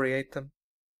appropriate them?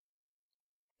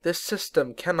 This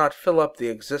system cannot fill up the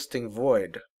existing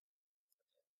void.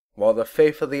 While the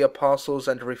faith of the apostles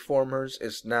and reformers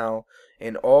is now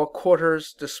in all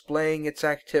quarters displaying its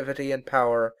activity and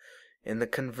power in the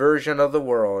conversion of the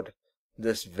world,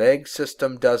 this vague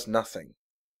system does nothing,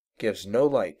 gives no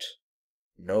light,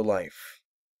 no life.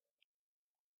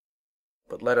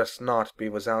 But let us not be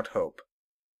without hope.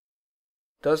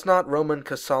 Does not Roman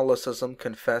Catholicism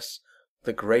confess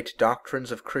the great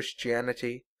doctrines of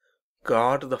Christianity,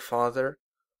 God the Father,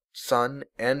 Son,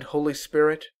 and Holy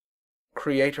Spirit,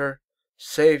 Creator,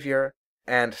 Savior,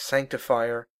 and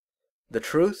Sanctifier, the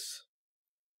truth?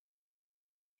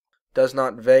 Does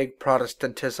not vague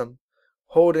Protestantism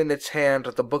hold in its hand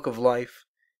the book of life,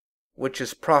 which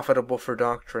is profitable for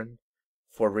doctrine,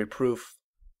 for reproof,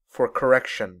 for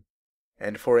correction,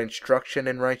 and for instruction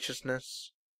in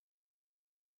righteousness?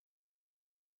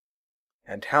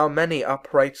 And how many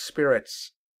upright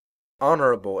spirits,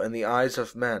 honorable in the eyes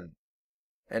of men,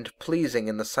 and pleasing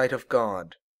in the sight of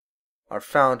God, are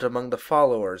found among the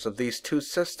followers of these two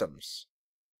systems?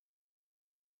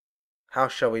 How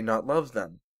shall we not love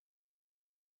them?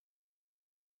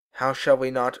 How shall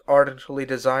we not ardently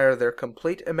desire their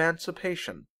complete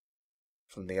emancipation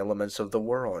from the elements of the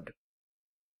world?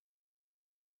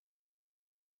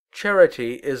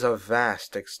 Charity is of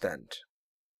vast extent.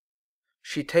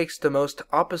 She takes the most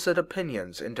opposite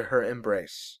opinions into her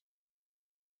embrace,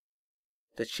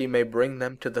 that she may bring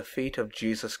them to the feet of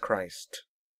Jesus Christ.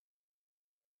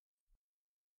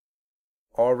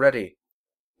 Already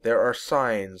there are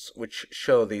signs which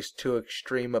show these two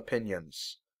extreme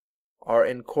opinions are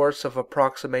in course of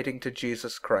approximating to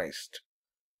Jesus Christ,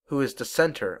 who is the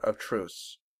center of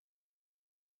truth.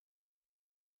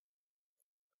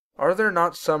 Are there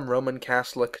not some Roman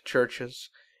Catholic churches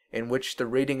in which the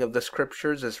reading of the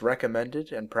Scriptures is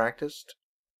recommended and practiced?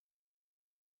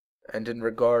 And in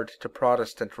regard to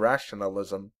Protestant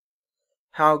rationalism,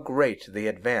 how great the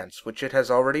advance which it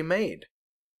has already made!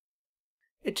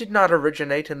 It did not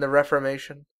originate in the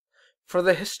Reformation, for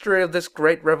the history of this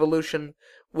great revolution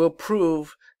will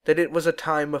prove that it was a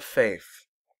time of faith.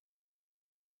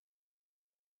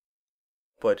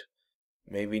 But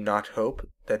may we not hope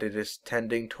that it is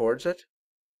tending towards it?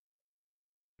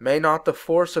 May not the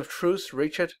force of truth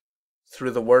reach it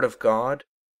through the Word of God,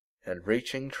 and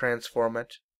reaching transform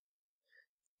it?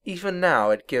 Even now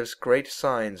it gives great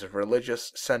signs of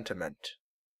religious sentiment,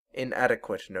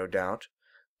 inadequate no doubt,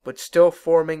 but still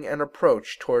forming an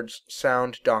approach towards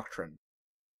sound doctrine,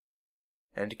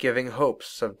 and giving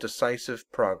hopes of decisive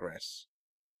progress.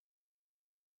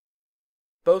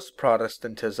 Both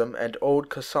Protestantism and Old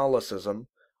Catholicism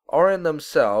are in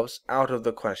themselves out of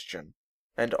the question,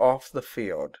 and off the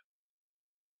field.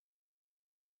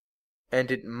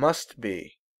 And it must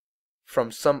be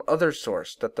from some other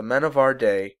source that the men of our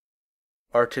day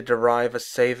are to derive a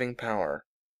saving power.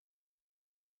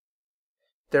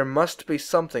 There must be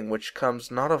something which comes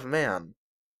not of man,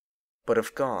 but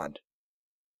of God.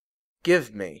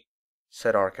 Give me,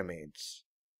 said Archimedes,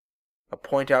 a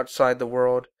point outside the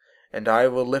world, and I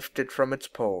will lift it from its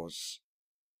poles.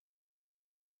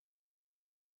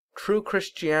 True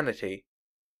Christianity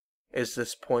is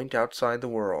this point outside the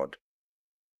world.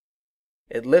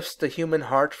 It lifts the human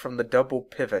heart from the double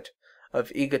pivot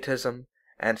of egotism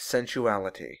and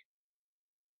sensuality,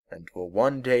 and will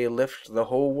one day lift the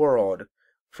whole world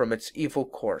from its evil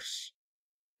course,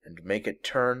 and make it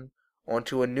turn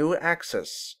onto a new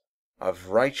axis of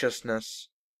righteousness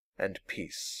and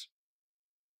peace.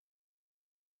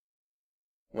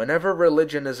 Whenever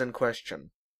religion is in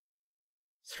question,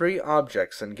 three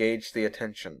objects engage the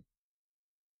attention: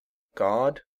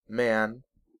 God, man,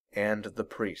 and the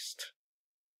priest.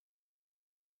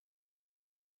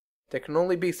 There can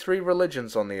only be three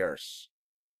religions on the earth,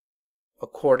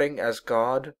 according as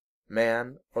God,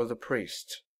 man, or the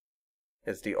priest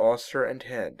is the author and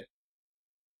head.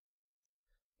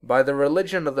 By the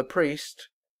religion of the priest,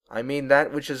 I mean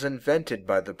that which is invented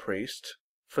by the priest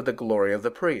for the glory of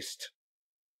the priest,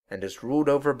 and is ruled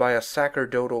over by a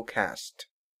sacerdotal caste.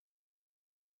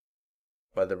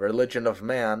 By the religion of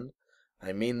man,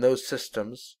 I mean those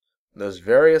systems, those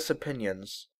various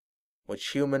opinions, which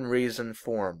human reason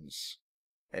forms,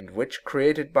 and which,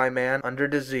 created by man under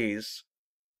disease,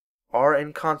 are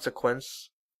in consequence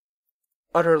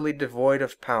utterly devoid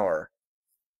of power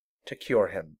to cure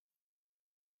him.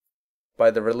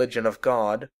 By the religion of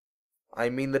God, I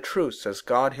mean the truth as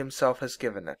God himself has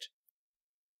given it,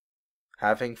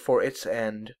 having for its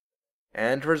end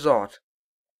and result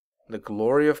the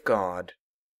glory of God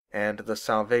and the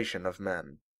salvation of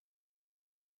men.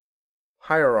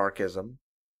 Hierarchism,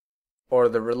 or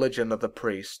the religion of the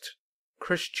priest,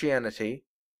 Christianity,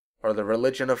 or the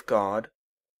religion of God,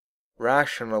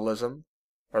 rationalism,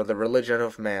 or the religion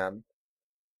of man,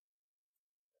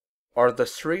 are the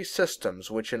three systems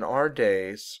which in our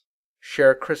days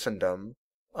share Christendom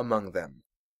among them.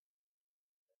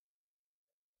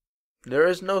 There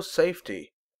is no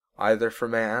safety, either for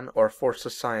man or for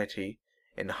society,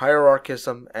 in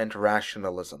hierarchism and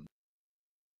rationalism.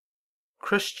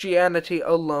 Christianity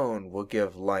alone will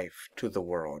give life to the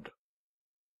world.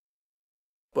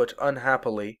 But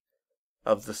unhappily,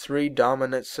 of the three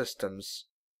dominant systems,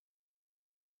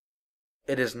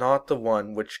 it is not the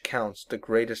one which counts the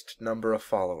greatest number of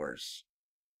followers.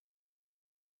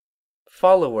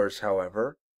 Followers,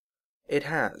 however, it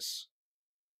has.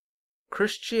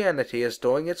 Christianity is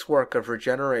doing its work of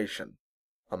regeneration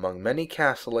among many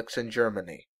Catholics in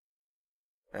Germany,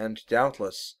 and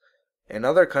doubtless in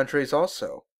other countries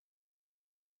also.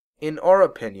 In our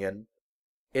opinion,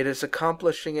 it is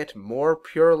accomplishing it more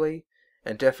purely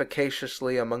and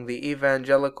efficaciously among the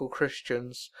evangelical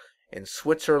Christians in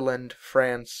Switzerland,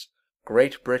 France,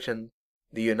 Great Britain,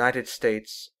 the United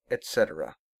States,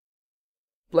 etc.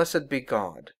 Blessed be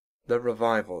God, the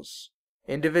revivals,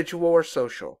 individual or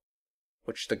social,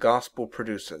 which the gospel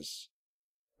produces,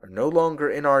 are no longer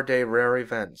in our day rare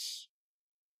events,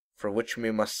 for which we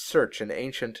must search in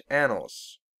ancient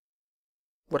annals.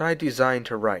 What I design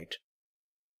to write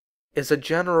is a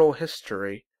general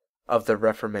history of the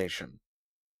Reformation.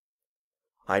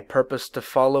 I purpose to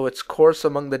follow its course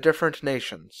among the different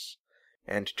nations,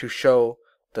 and to show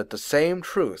that the same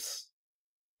truths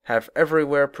have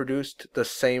everywhere produced the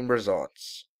same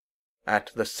results,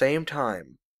 at the same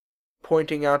time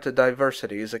pointing out the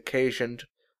diversities occasioned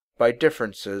by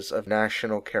differences of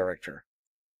national character.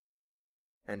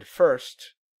 And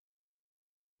first,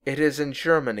 it is in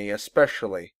Germany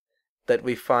especially that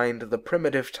we find the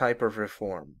primitive type of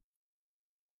reform.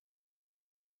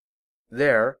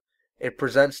 There it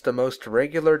presents the most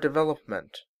regular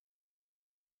development.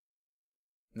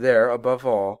 There, above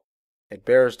all, it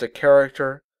bears the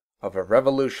character of a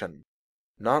revolution,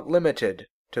 not limited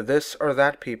to this or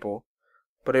that people,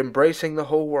 but embracing the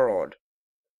whole world.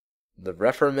 The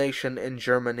Reformation in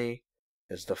Germany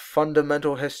is the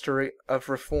fundamental history of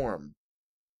reform.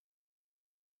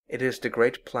 It is the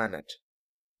great planet.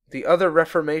 The other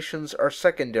reformations are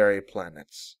secondary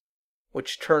planets,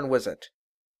 which turn with it,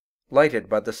 lighted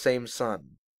by the same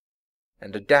sun,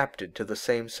 and adapted to the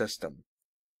same system,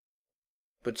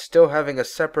 but still having a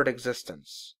separate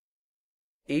existence,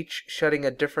 each shedding a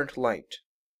different light,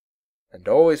 and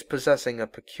always possessing a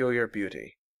peculiar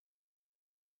beauty.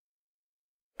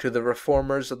 To the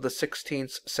reformers of the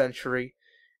 16th century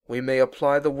we may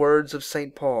apply the words of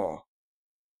St. Paul.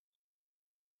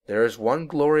 There is one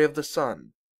glory of the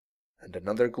sun, and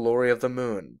another glory of the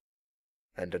moon,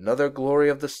 and another glory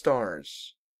of the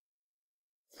stars.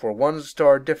 For one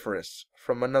star differeth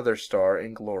from another star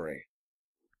in glory.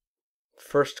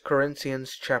 1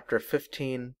 Corinthians chapter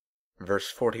 15,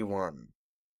 verse 41.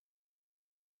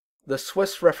 The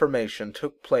Swiss Reformation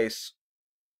took place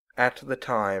at the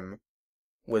time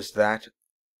was that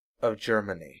of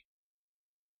Germany,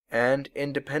 and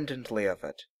independently of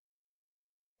it,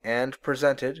 and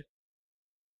presented,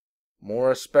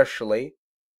 more especially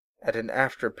at an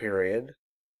after period,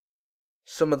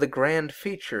 some of the grand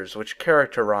features which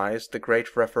characterized the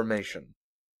Great Reformation.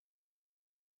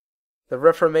 The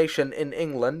Reformation in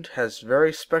England has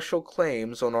very special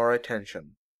claims on our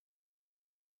attention.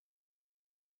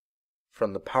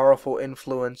 From the powerful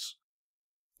influence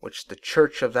which the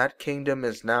Church of that kingdom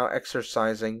is now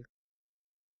exercising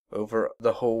over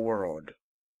the whole world.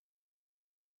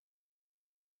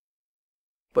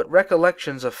 But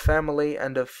recollections of family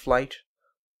and of flight,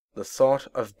 the thought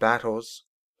of battles,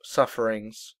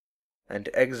 sufferings, and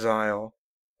exile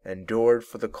endured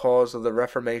for the cause of the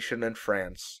Reformation in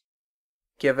France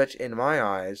give it, in my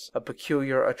eyes, a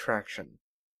peculiar attraction.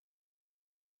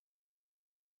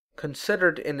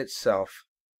 Considered in itself,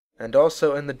 and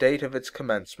also in the date of its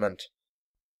commencement,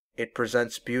 it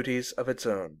presents beauties of its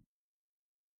own.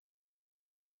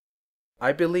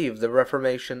 I believe the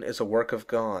Reformation is a work of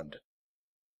God.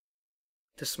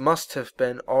 This must have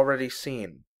been already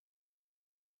seen.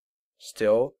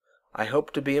 Still, I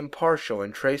hope to be impartial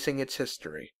in tracing its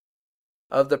history.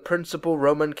 Of the principal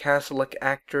Roman Catholic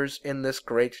actors in this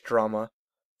great drama,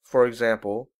 for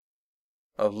example,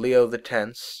 of Leo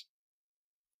X,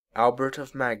 Albert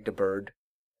of Magdeburg,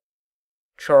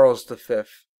 Charles V,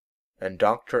 and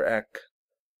Dr. Eck,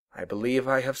 I believe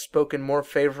I have spoken more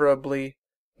favorably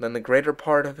than the greater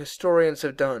part of historians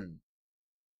have done.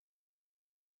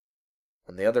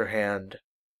 On the other hand,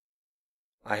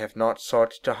 I have not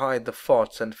sought to hide the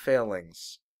faults and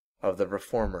failings of the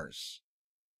Reformers.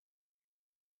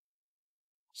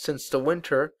 Since the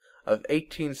winter of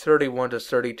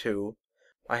 1831–32,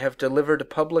 I have delivered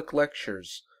public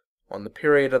lectures on the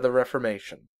period of the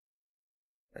Reformation,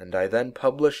 and I then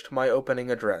published my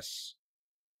opening address.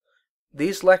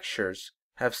 These lectures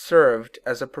have served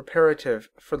as a preparative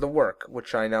for the work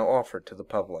which I now offer to the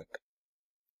public.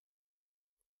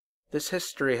 This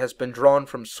history has been drawn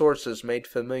from sources made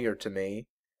familiar to me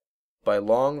by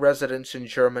long residence in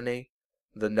Germany,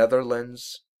 the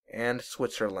Netherlands, and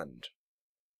Switzerland,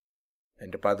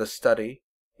 and by the study,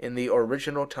 in the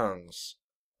original tongues,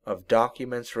 of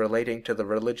documents relating to the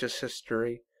religious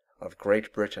history of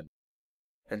Great Britain,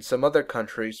 and some other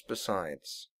countries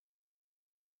besides.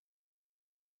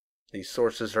 These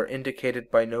sources are indicated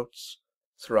by notes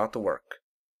throughout the work,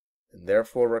 and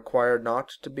therefore require not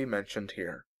to be mentioned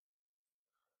here.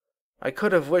 I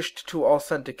could have wished to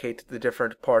authenticate the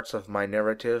different parts of my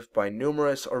narrative by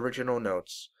numerous original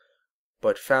notes,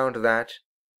 but found that,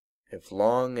 if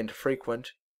long and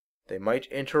frequent, they might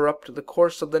interrupt the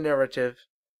course of the narrative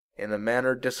in a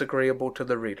manner disagreeable to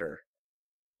the reader.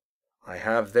 I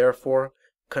have therefore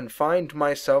confined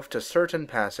myself to certain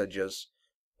passages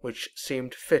which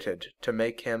seemed fitted to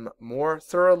make him more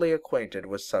thoroughly acquainted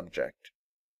with subject.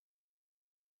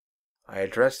 I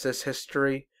address this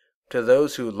history to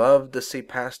those who loved to see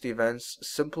past events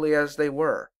simply as they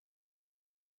were,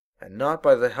 and not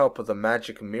by the help of the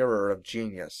magic mirror of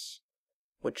genius,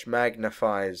 which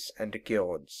magnifies and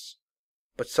gilds,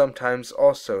 but sometimes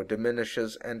also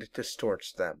diminishes and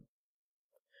distorts them.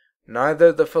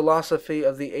 Neither the philosophy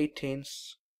of the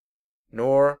 18th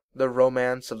nor the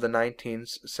romance of the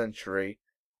 19th century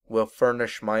will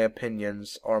furnish my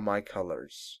opinions or my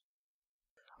colors.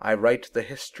 I write the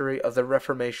history of the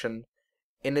Reformation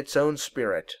in its own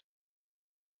spirit.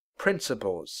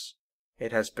 Principles,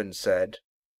 it has been said,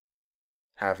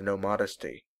 have no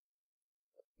modesty.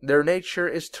 Their nature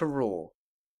is to rule,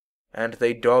 and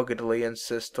they doggedly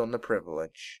insist on the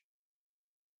privilege.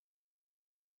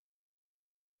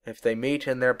 If they meet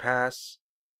in their pass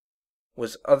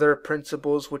with other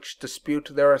principles which dispute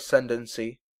their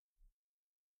ascendancy,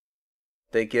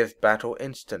 they give battle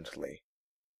instantly,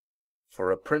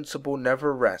 for a principle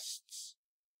never rests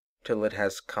till it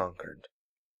has conquered.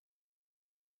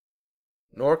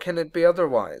 Nor can it be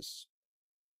otherwise.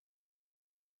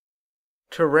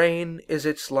 To reign is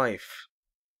its life.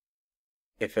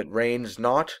 If it reigns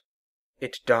not,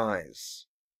 it dies.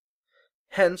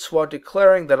 Hence, while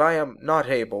declaring that I am not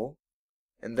able,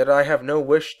 and that I have no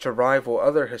wish to rival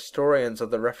other historians of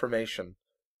the Reformation,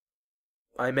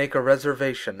 I make a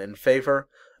reservation in favor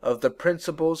of the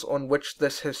principles on which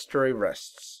this history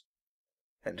rests,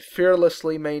 and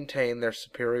fearlessly maintain their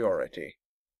superiority.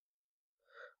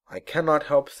 I cannot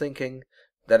help thinking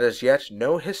that as yet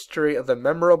no history of the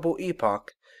memorable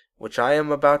epoch which I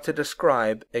am about to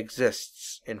describe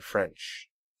exists in French.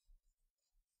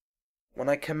 When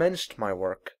I commenced my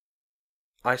work,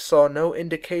 I saw no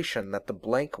indication that the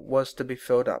blank was to be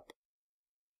filled up.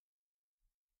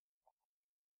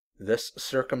 This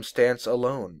circumstance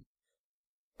alone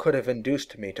could have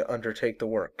induced me to undertake the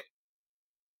work,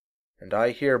 and I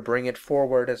here bring it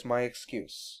forward as my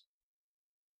excuse.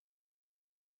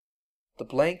 The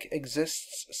blank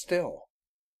exists still,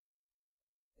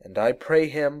 and I pray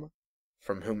him,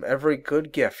 from whom every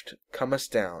good gift cometh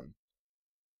down,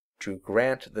 to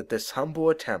grant that this humble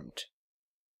attempt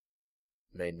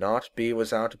may not be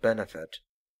without benefit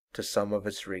to some of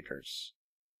its readers.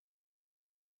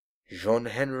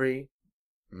 Jean-Henri,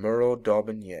 Merle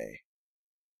d'Aubigné.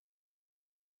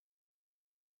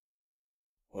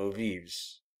 Aux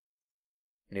Vives,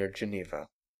 near Geneva.